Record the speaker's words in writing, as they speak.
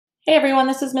Hey everyone,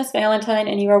 this is Miss Valentine,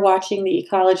 and you are watching the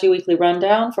Ecology Weekly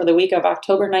Rundown for the week of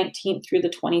October 19th through the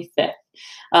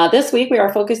 25th. This week we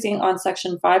are focusing on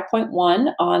section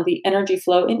 5.1 on the energy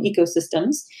flow in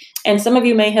ecosystems. And some of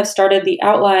you may have started the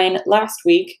outline last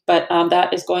week, but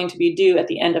that is going to be due at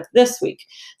the end of this week.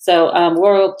 So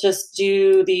we'll just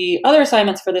do the other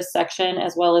assignments for this section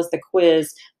as well as the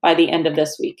quiz by the end of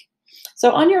this week.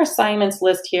 So on your assignments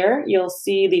list here, you'll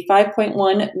see the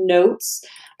 5.1 notes.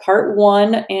 Part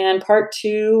 1 and Part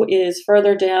 2 is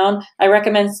further down. I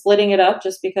recommend splitting it up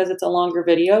just because it's a longer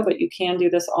video, but you can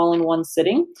do this all in one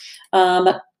sitting.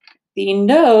 The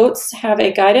notes have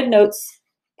a guided notes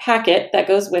packet that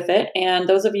goes with it, and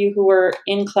those of you who were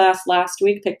in class last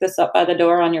week, pick this up by the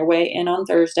door on your way in on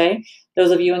Thursday.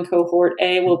 Those of you in cohort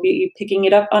A will be picking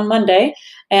it up on Monday,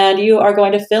 and you are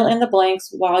going to fill in the blanks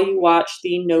while you watch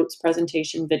the notes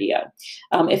presentation video.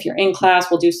 If you're in class,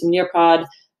 we'll do some Nearpod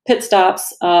pit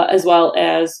stops as well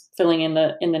as filling in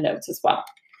the notes as well.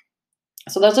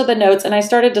 So those are the notes, and I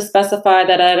started to specify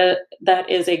that that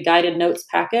is a guided notes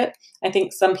packet. I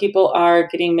think some people are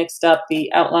getting mixed up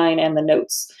the outline and the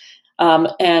notes.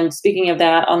 And speaking of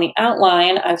that, on the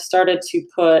outline, I've started to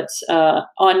put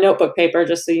on notebook paper,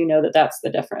 just so you know that that's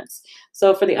the difference.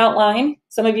 So for the outline,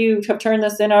 some of you have turned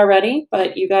this in already,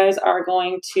 but you guys are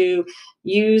going to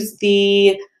use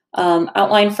the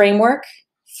outline framework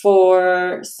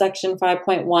for section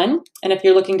 5.1. And if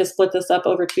you're looking to split this up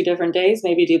over 2 different days,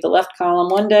 maybe do the left column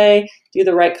one day, do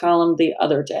the right column the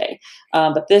other day.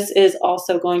 But this is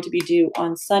also going to be due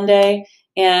on Sunday.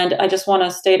 And I just want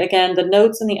to state again, the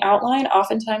notes in the outline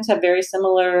oftentimes have very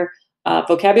similar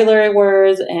vocabulary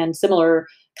words and similar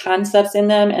concepts in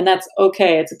them, and that's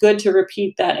okay. It's good to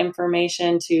repeat that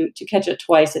information to catch it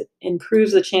twice. It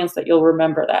improves the chance that you'll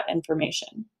remember that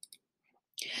information.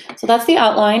 So that's the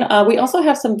outline. We also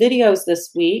have some videos this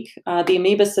week. The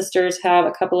Amoeba Sisters have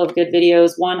a couple of good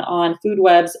videos, one on food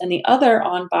webs and the other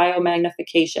on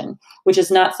biomagnification, which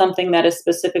is not something that is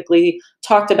specifically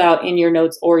talked about in your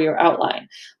notes or your outline,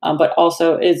 but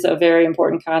also is a very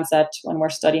important concept when we're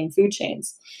studying food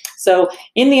chains. So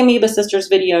in the Amoeba Sisters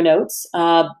video notes,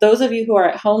 those of you who are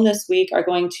at home this week are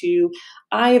going to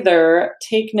either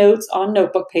take notes on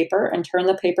notebook paper and turn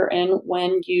the paper in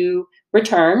when you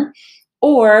return,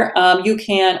 or you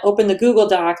can open the Google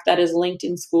Doc that is linked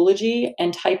in Schoology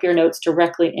and type your notes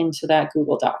directly into that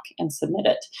Google Doc and submit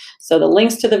it. So the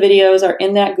links to the videos are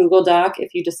in that Google Doc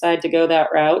if you decide to go that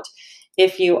route.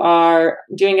 If you are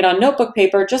doing it on notebook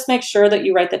paper, just make sure that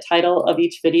you write the title of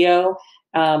each video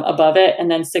above it and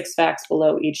then 6 facts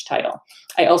below each title.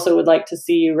 I also would like to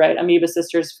see you write Amoeba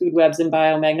Sisters Food Webs and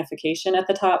Biomagnification at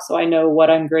the top so I know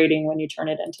what I'm grading when you turn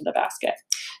it into the basket.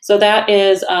 So that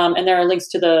is, and there are links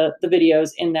to the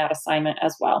videos in that assignment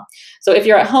as well. So if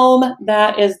you're at home,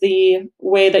 that is the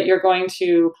way that you're going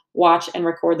to watch and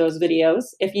record those videos.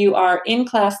 If you are in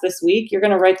class this week, you're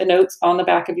going to write the notes on the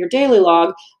back of your daily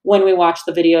log when we watch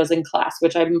the videos in class,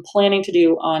 which I'm planning to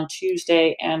do on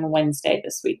Tuesday and Wednesday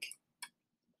this week.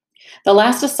 The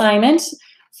last assignment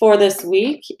for this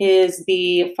week is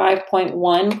the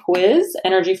 5.1 quiz,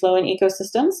 Energy Flow in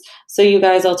Ecosystems. So you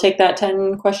guys will take that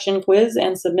 10-question quiz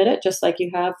and submit it just like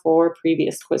you have for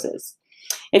previous quizzes.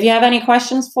 If you have any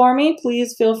questions for me,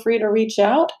 please feel free to reach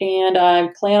out, and I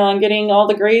plan on getting all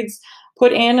the grades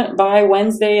put in by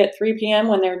Wednesday at 3 p.m.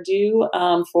 when they're due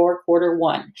for quarter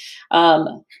 1.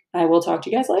 I will talk to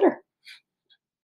you guys later.